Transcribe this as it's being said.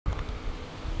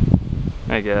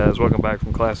Hey guys, welcome back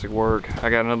from Classic Work. I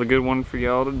got another good one for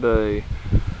y'all today.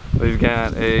 We've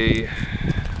got I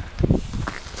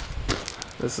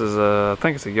think it's a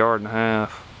 1.5 yard.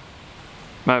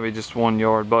 Might be just 1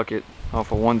 yard bucket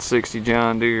off a 160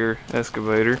 John Deere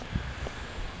excavator.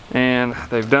 And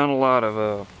they've done a lot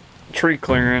of tree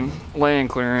clearing, land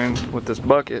clearing with this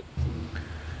bucket.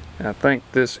 And I think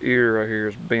this ear right here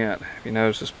is bent. If you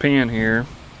notice this pin here,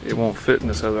 it won't fit in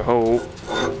this other hole.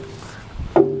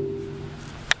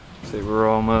 See, we're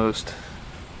almost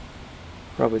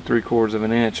probably 3/4 of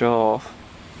an inch off.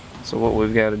 So what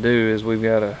we've got to do is we've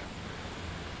got to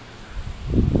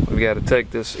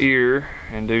take this ear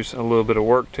and do a little bit of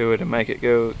work to it and make it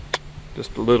go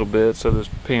just a little bit so this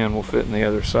pin will fit in the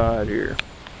other side here.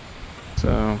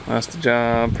 So that's the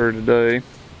job for today.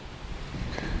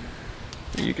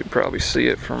 You could probably see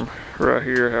it from right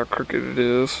here how crooked it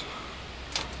is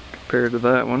compared to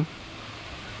that one.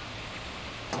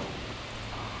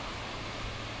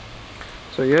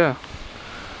 So yeah,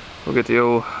 we'll get the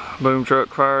old boom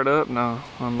truck fired up and I'll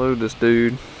unload this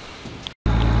dude.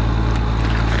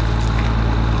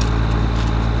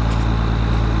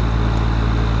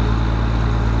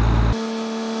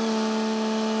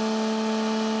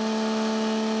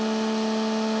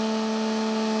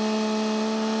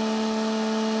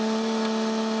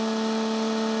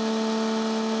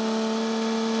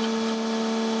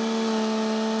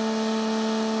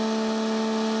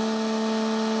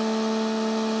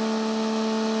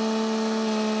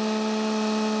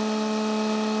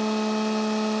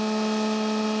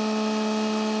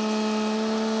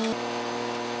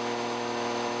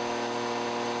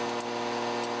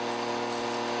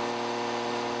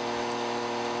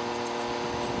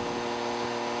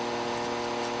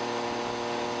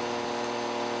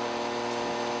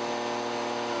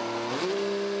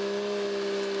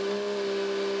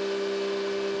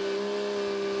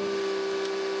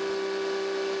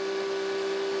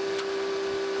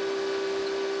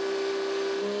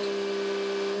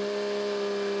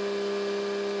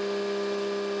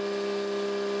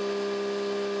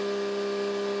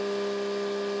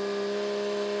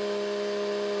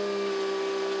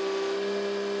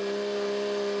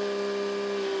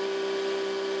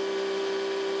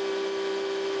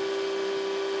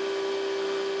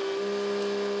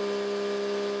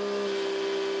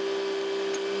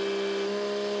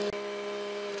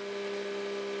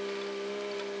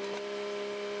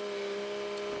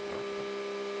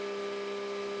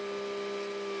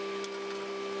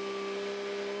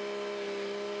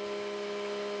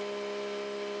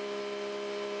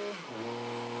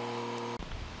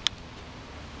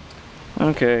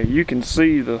 Okay, you can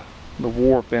see the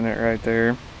warp in it right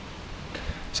there.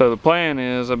 So the plan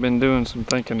is, I've been doing some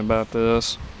thinking about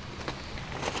this.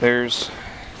 There's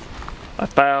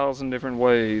 1,000 different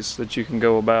ways that you can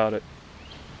go about it.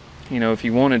 You know, if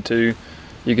you wanted to,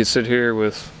 you could sit here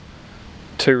with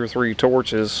 2 or 3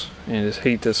 torches and just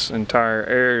heat this entire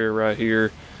area right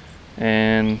here,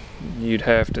 and you'd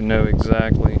have to know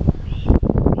exactly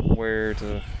where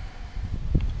to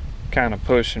kind of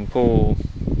push and pull.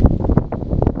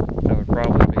 That would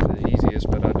probably be the easiest,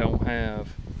 but I don't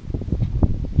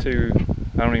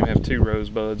even have 2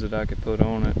 rosebuds that I could put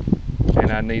on it,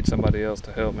 and I need somebody else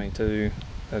to help me too.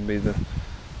 That'd be the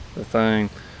thing.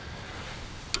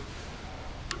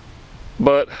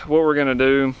 But what we're gonna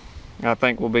do, I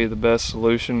think will be the best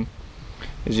solution.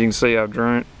 As you can see, I've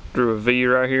drew a V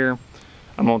right here.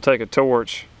 I'm gonna take a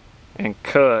torch and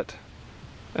cut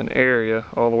an area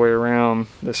all the way around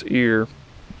this ear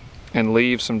and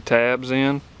leave some tabs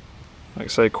in, like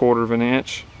say 1/4 of an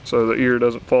inch, so the ear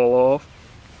doesn't fall off.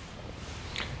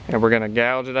 And we're gonna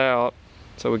gouge it out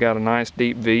so we got a nice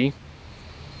deep V.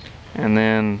 And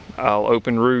then I'll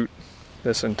open root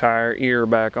this entire ear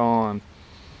back on.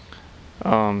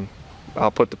 I'll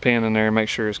put the pin in there and make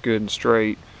sure it's good and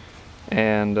straight.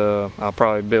 And I'll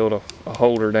probably build a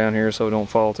holder down here so it don't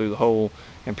fall through the hole.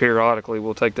 And periodically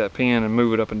we'll take that pin and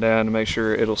move it up and down to make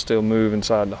sure it'll still move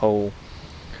inside the hole.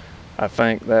 I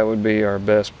think that would be our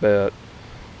best bet.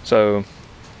 So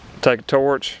take a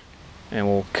torch and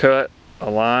we'll cut a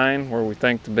line where we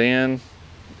think the bend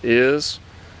is,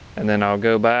 and then I'll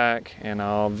go back and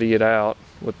I'll V it out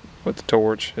with the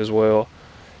torch as well.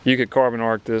 You could carbon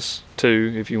arc this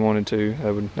too if you wanted to.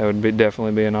 That would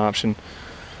definitely be an option.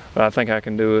 But I think I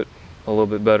can do it a little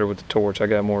bit better with the torch. I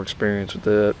got more experience with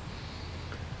it.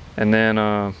 And then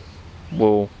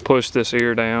we'll push this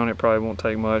ear down. It probably won't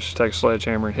take much. Take a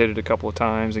sledgehammer and hit it a couple of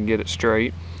times and get it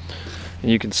straight. And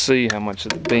you can see how much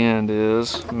of the bend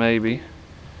is, maybe.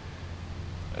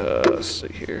 Let's see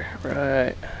here,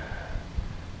 right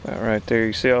about right there.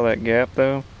 You see all that gap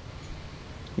though?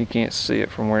 You can't see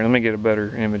it from where. Let me get a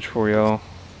better image for y'all.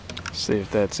 See if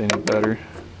that's any better.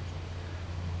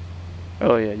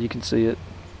 Oh yeah, you can see it.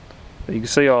 You can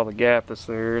see all the gap that's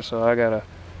there, so I gotta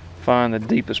find the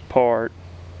deepest part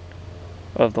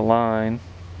of the line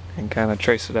and kind of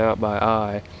trace it out by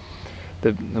eye.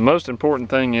 The most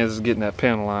important thing is getting that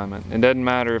pin alignment. It doesn't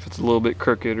matter if it's a little bit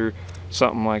crooked or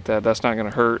something like that. That's not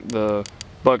gonna hurt the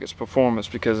bucket's performance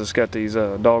because it's got these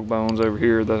dog bones over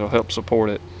here that'll help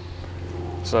support it.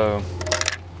 So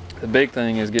the big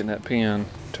thing is getting that pin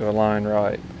to align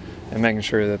right and making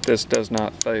sure that this does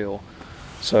not fail.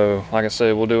 So like I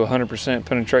said, we'll do 100%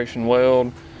 penetration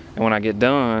weld, and when I get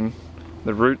done,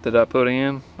 the root that I put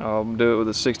in, I'll do it with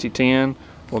a 60-10.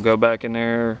 We'll go back in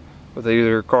there with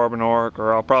either carbon arc,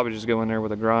 or I'll probably just go in there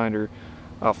with a grinder.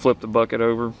 I'll flip the bucket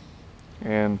over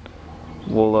and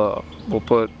we'll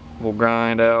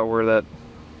grind out where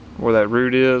that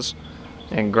root is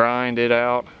and grind it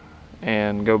out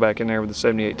and go back in there with the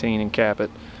 70-18 and cap it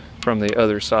from the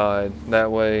other side.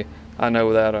 That way I know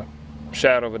without a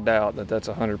shadow of a doubt that that's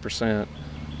 100%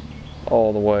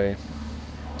 all the way.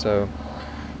 So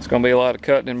it's going to be a lot of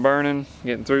cutting and burning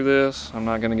getting through this. I'm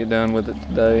not going to get done with it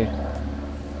today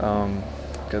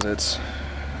because it's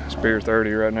beer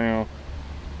 30 right now.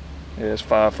 It's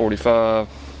 5:45.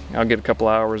 I'll get a couple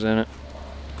hours in it.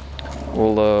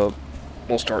 We'll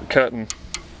start cutting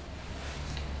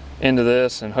into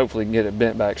this and hopefully get it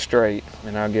bent back straight,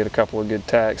 and I'll get a couple of good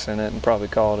tacks in it and probably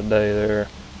call it a day there.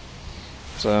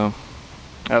 So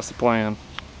that's the plan.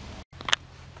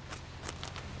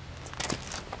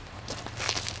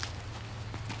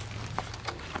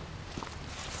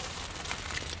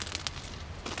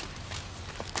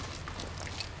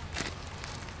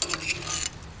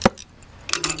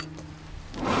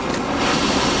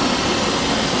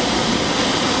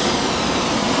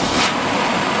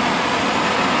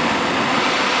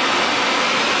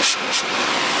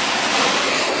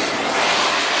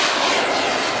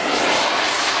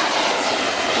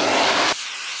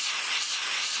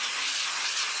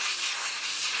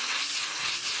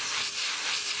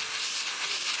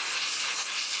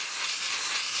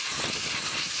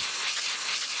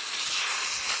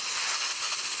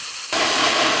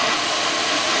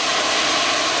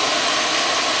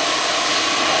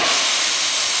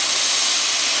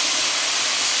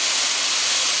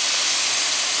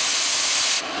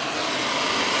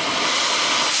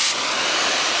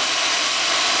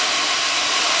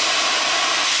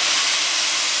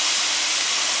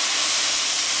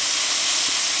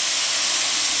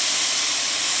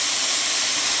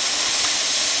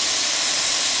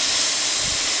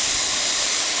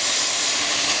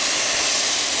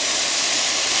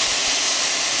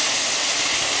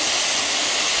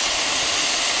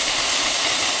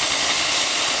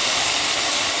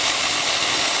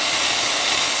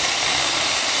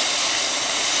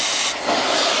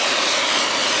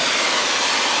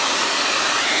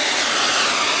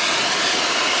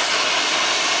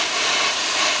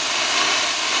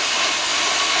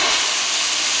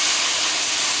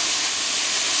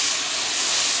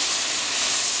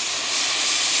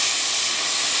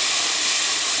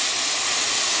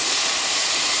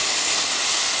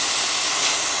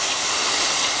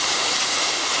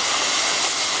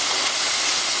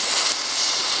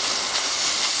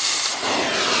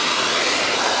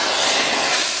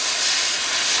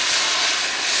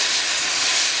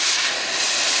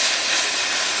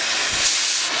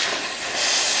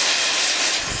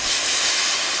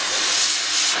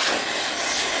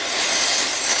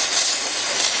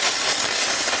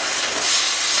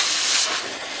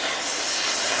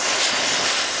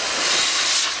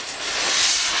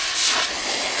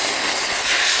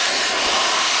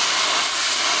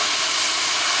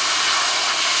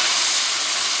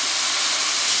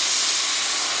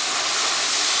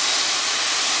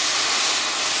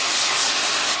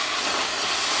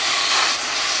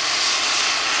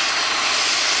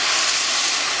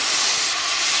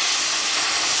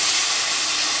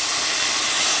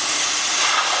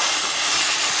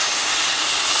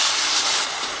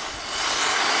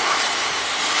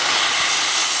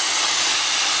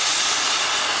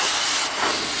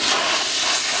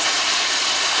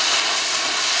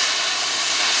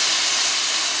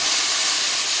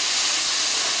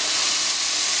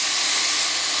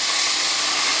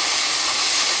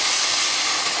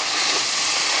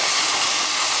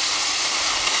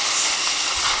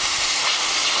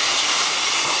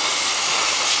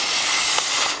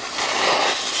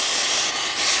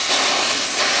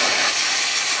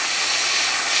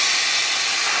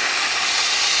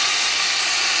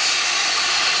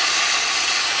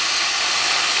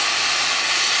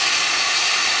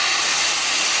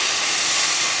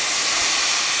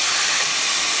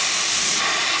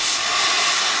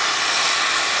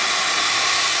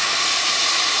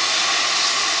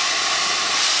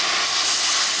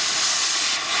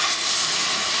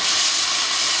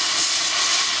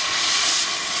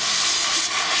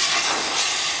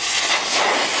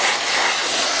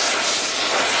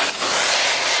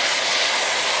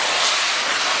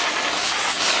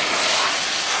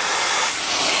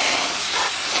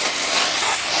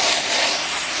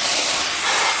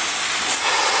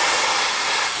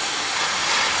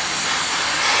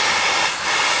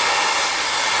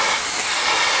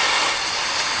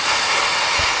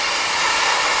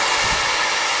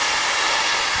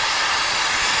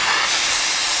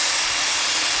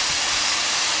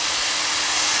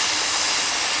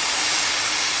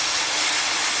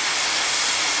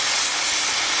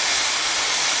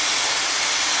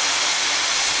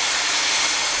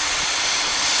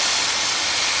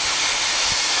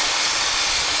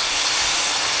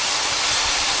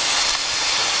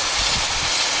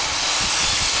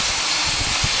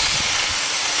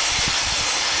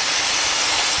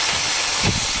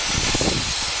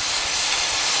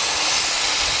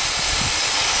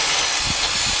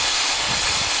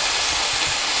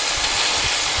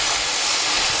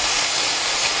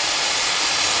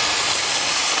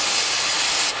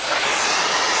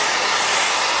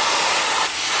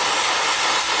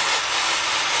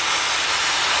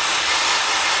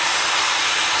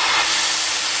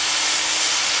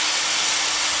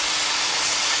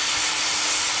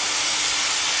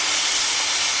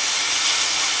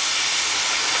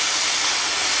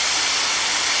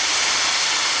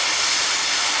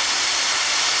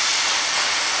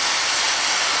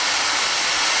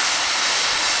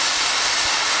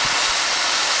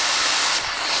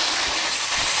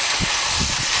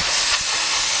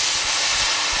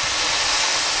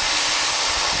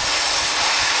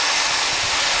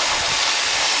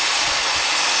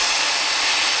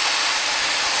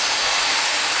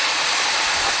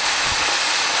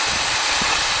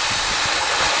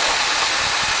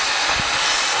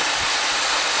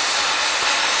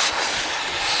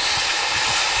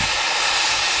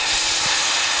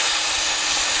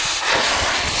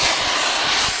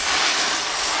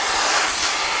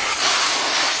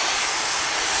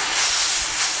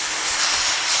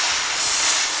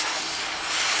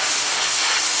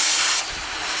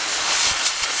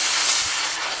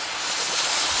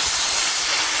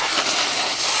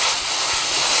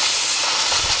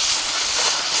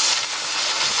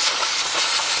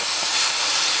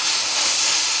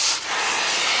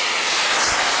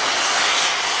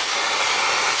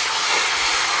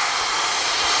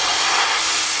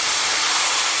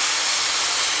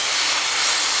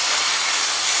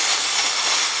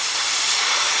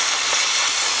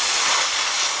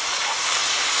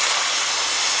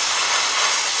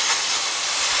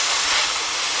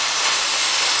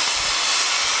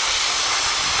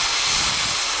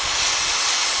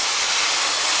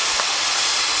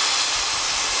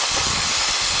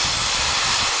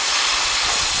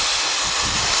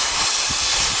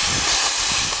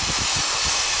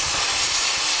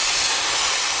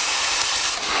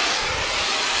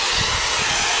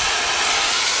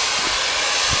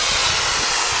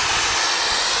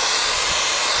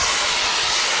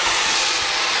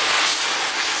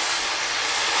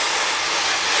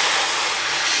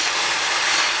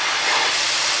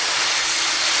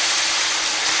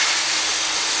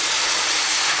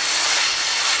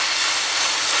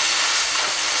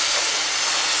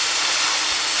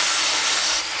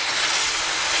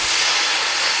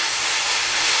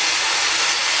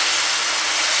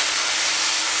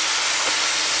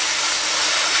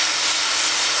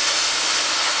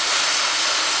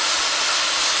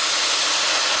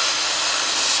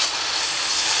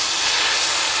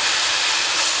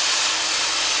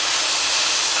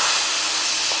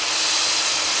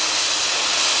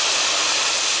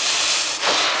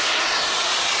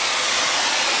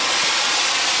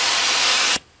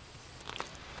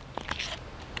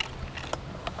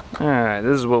 Alright,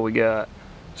 this is what we got.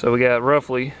 So we got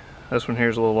roughly, this one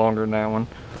here's a little longer than that one.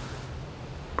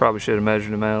 Probably should have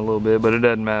measured them out a little bit, but it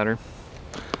doesn't matter.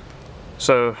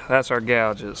 So that's our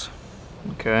gouges.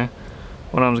 Okay,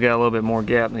 one of them's got a little bit more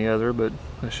gap than the other, but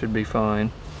that should be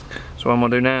fine. So what I'm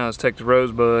gonna do now is take the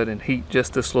rosebud and heat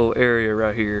just this little area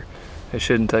right here. It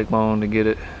shouldn't take long to get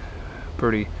it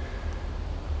pretty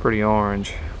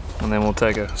orange. And then we'll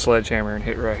take a sledgehammer and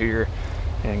hit right here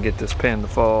and get this pin to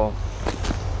fall.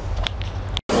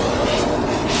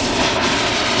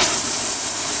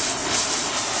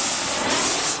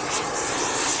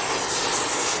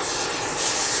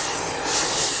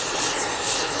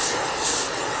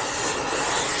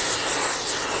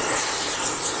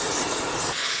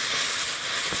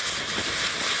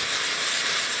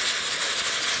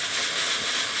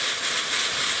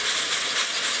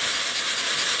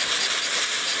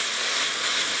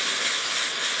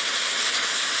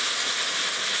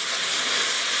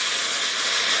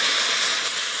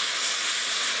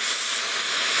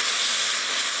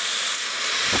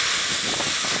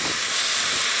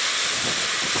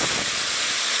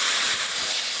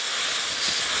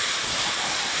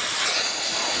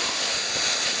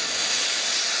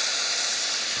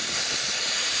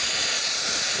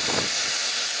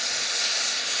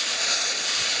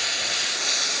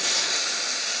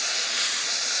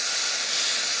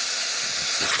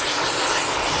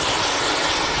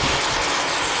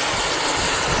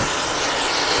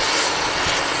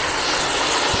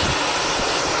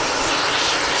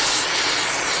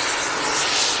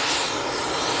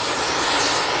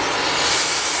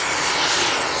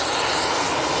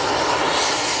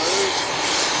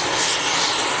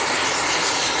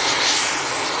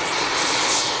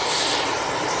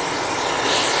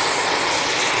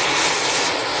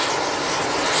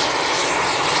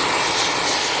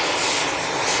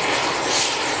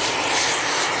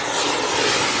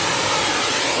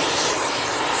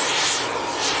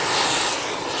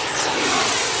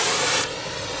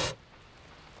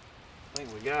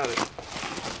 Got it.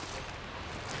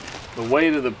 The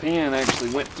weight of the pin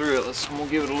actually went through it. We'll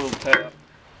give it a little tap.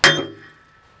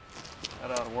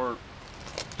 That ought to work.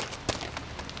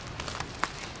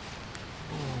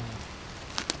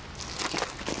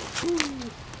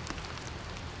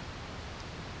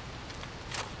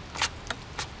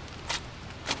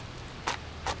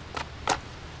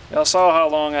 Y'all saw how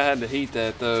long I had to heat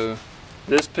that though.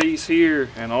 This piece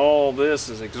here and all this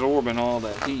is absorbing all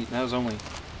that heat, and that was only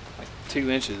 2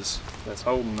 inches that's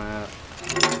holding that.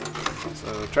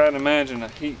 So try to imagine I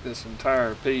heat this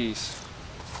entire piece.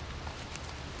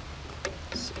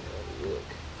 Let's see how it look.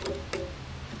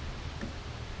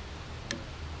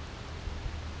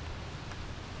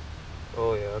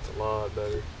 Oh yeah, that's a lot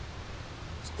better.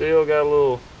 Still got a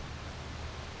little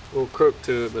crook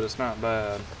to it, but it's not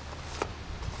bad.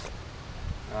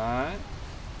 Alright.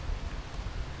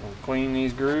 We'll clean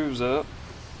these grooves up.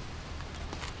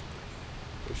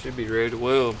 We should be ready to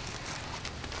weld.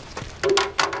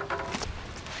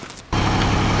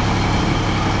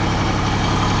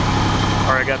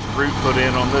 Alright, I got the root put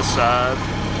in on this side.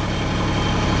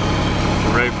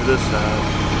 We're ready for this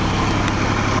side.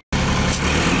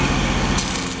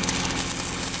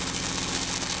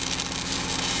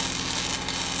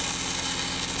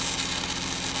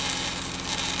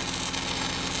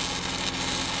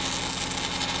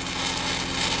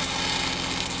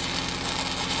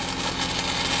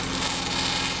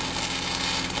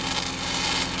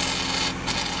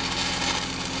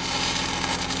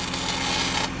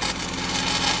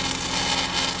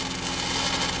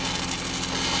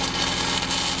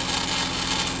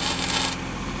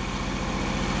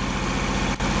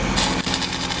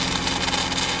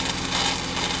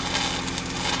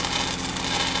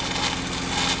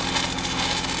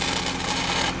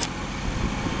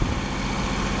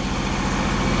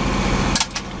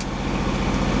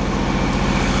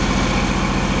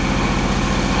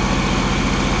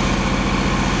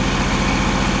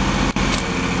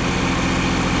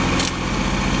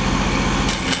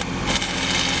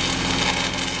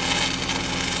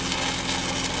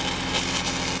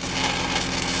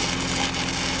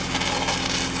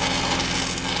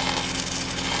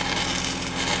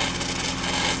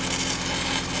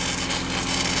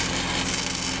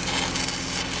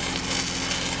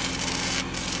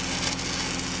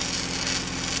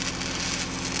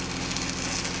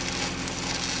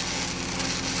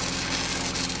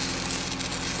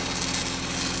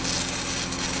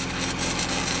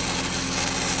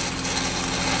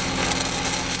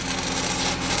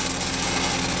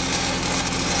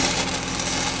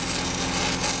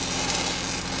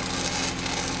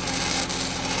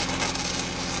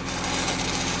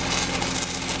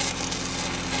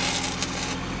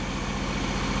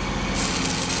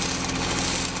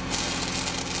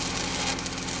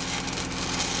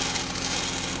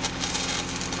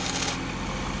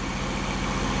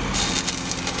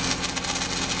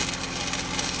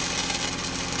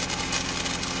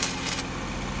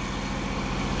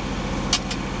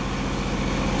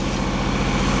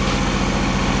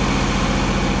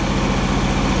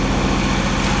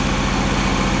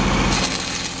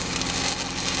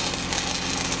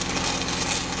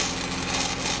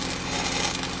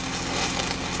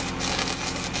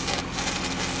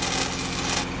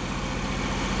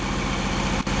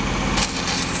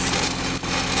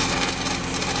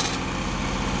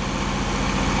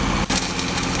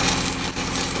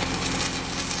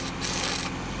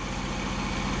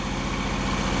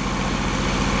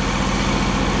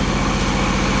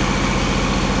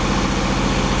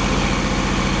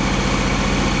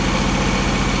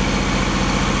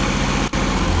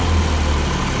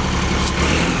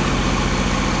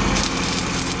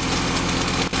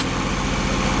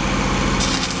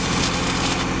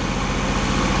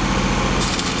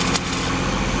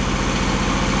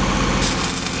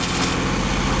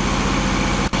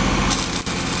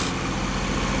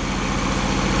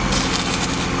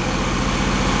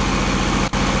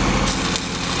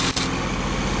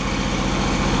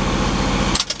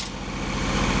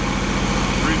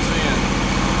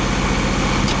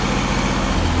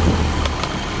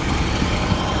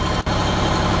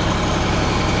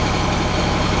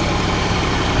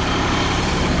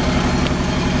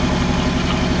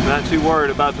 too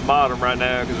worried about the bottom right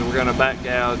now because we're going to back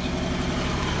gouge.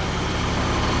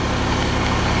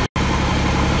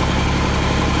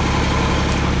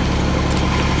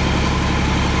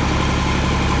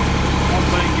 One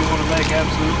thing you want to make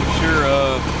absolutely sure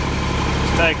of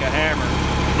is take a hammer,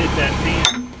 hit that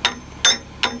pin,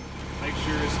 make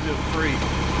sure it's still free.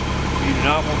 You do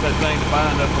not want that thing to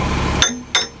bind up on it.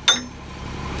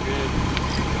 Good.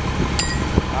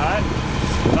 Alright,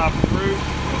 top of the roof,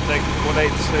 we'll take the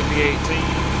 1/8 7018,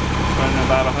 running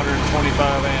about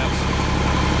 125 amps.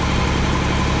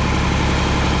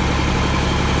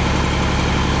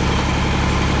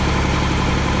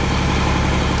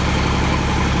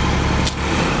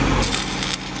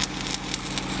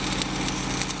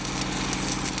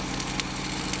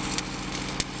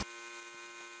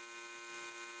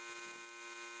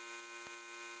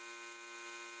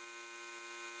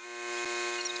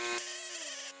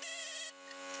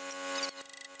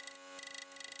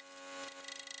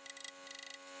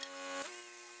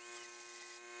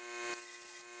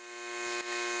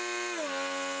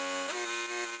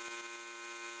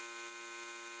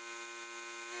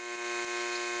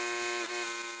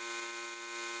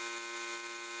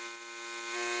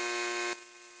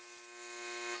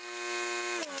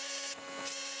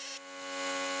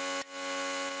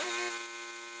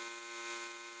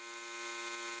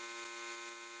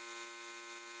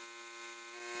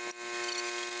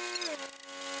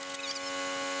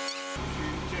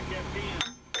 Check that pin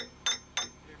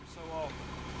every so often.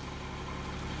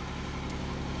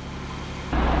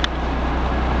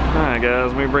 Alright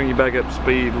guys, let me bring you back up to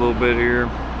speed a little bit here.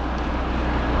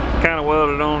 Kind of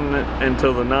welded on it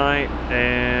until the night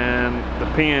and the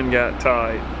pin got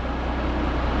tight.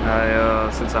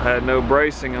 Since I had no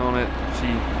bracing on it,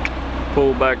 she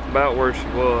pulled back about where she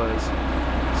was.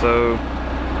 So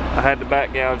I had to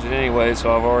back gouge it anyway,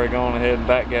 so I've already gone ahead and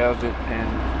back gouged it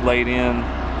and laid in,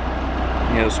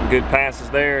 you know, some good passes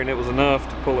there, and it was enough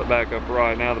to pull it back up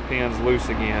right. Now the pin's loose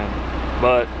again,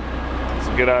 but it's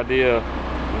a good idea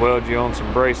to weld you on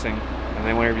some bracing, and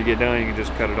then whenever you get done you can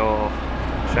just cut it off,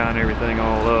 shine everything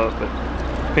all up. But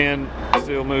the pin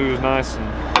still moves nice and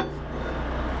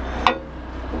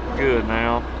good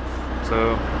now.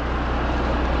 So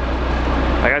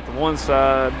I got the one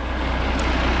side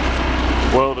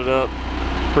welded up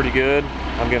pretty good.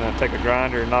 I'm gonna take a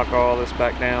grinder and knock all this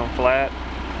back down flat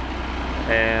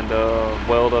and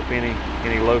weld up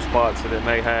any low spots that it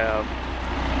may have.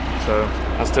 So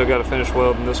I still got to finish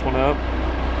welding this one up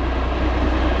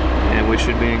and we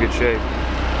should be in good shape.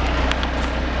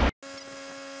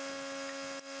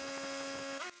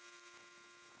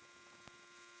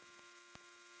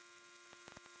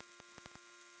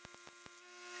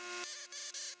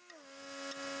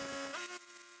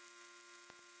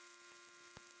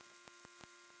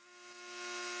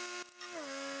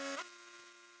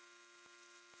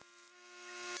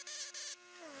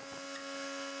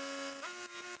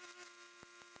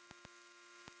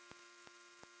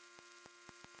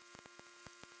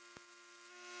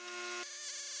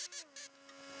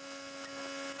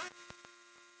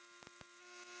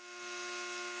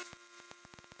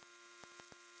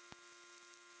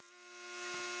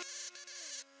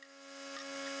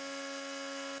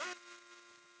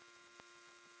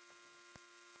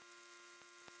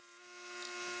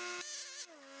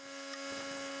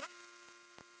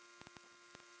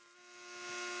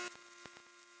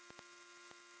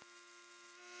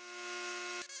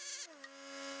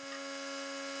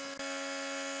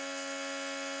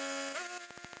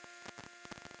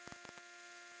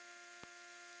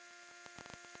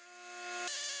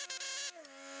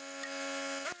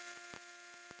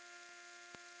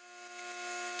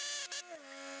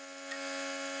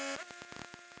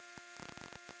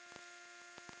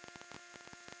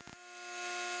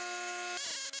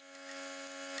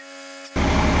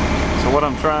 So what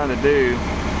I'm trying to do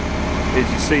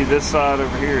is, you see this side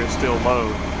over here is still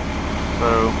low.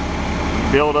 So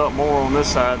you build up more on this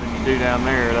side than you do down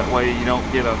there. That way you don't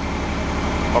get a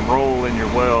roll in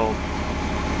your weld.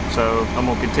 So I'm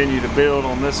going to continue to build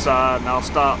on this side, and I'll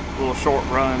stop little short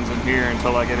runs in here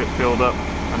until I get it filled up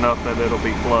enough that it'll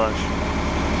be flush.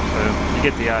 So you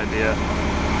get the idea.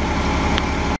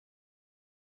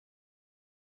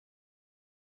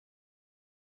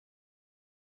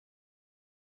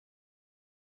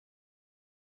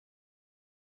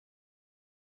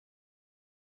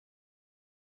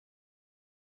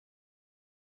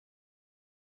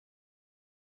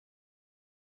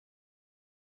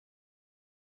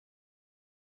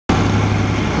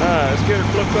 Let's get her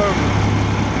flipped over.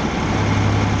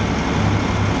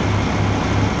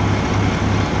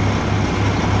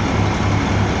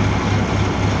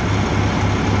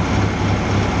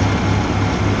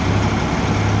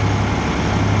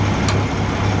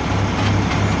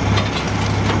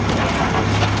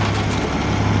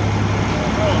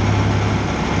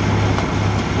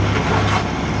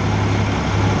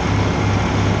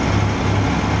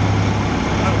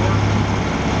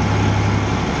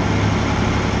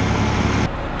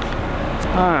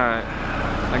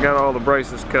 I got all the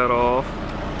braces cut off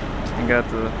and got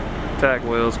the tack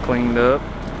wheels cleaned up.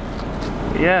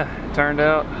 Yeah, it turned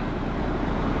out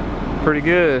pretty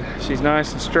good. She's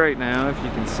nice and straight now, if you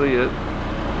can see it.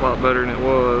 A lot better than it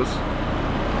was.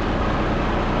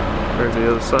 There's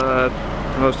the other side.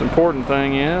 The most important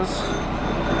thing is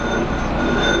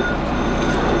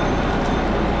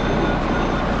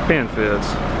pin fits,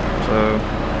 so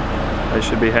they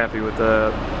should be happy with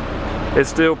that. It's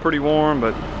still pretty warm,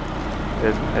 but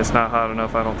it's not hot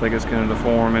enough. I don't think it's going to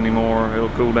deform anymore. It'll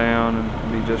cool down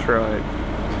and be just right.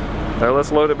 Now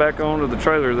let's load it back onto the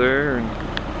trailer there and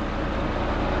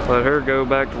let her go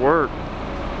back to work.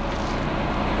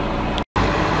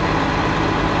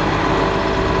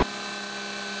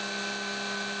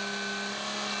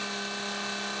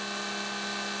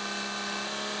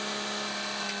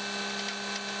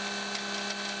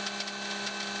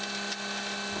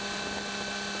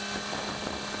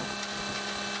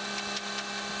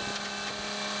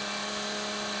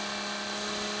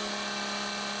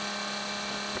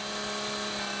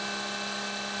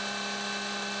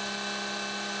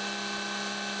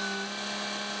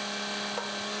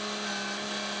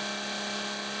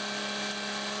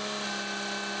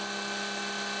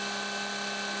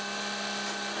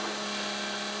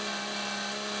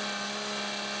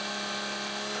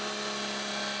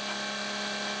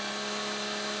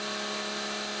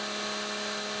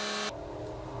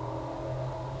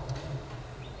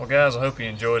 Well guys, I hope you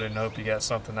enjoyed it and hope you got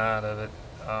something out of it.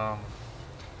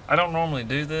 I don't normally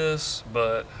do this,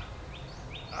 but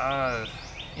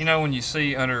you know, when you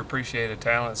see underappreciated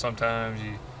talent, sometimes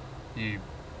you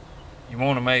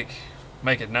want to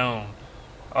make it known.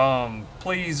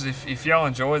 Please, if y'all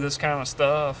enjoy this kind of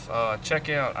stuff, check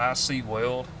out IC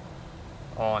Weld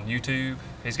on YouTube.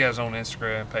 He's got his own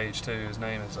Instagram page too. His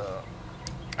name is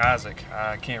Isaac.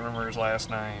 I can't remember his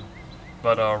last name.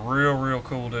 But a real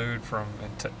cool dude from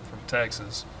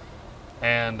Texas.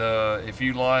 And if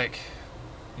you like,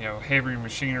 you know, heavy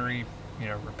machinery, you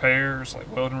know, repairs,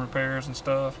 like welding repairs and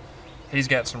stuff, he's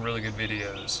got some really good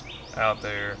videos out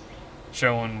there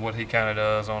showing what he kind of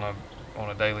does on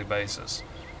a daily basis.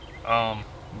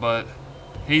 But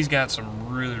he's got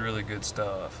some really good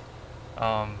stuff.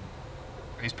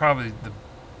 He's probably the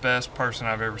best person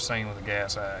I've ever seen with a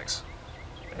gas axe.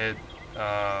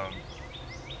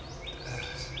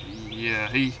 Yeah,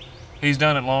 he's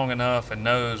done it long enough and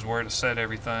knows where to set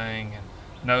everything and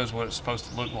knows what it's supposed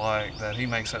to look like, that he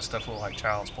makes that stuff look like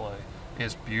child's play.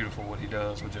 It's beautiful what he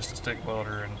does with just a stick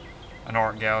welder and an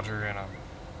arc gouger and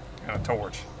a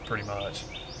torch, pretty much.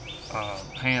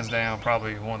 Hands down,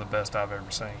 probably one of the best I've ever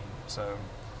seen. So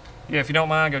yeah, if you don't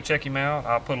mind, go check him out.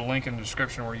 I'll put a link in the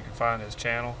description where you can find his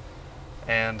channel.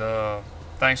 And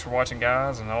thanks for watching,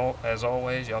 guys, and as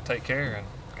always, y'all take care and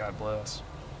God bless.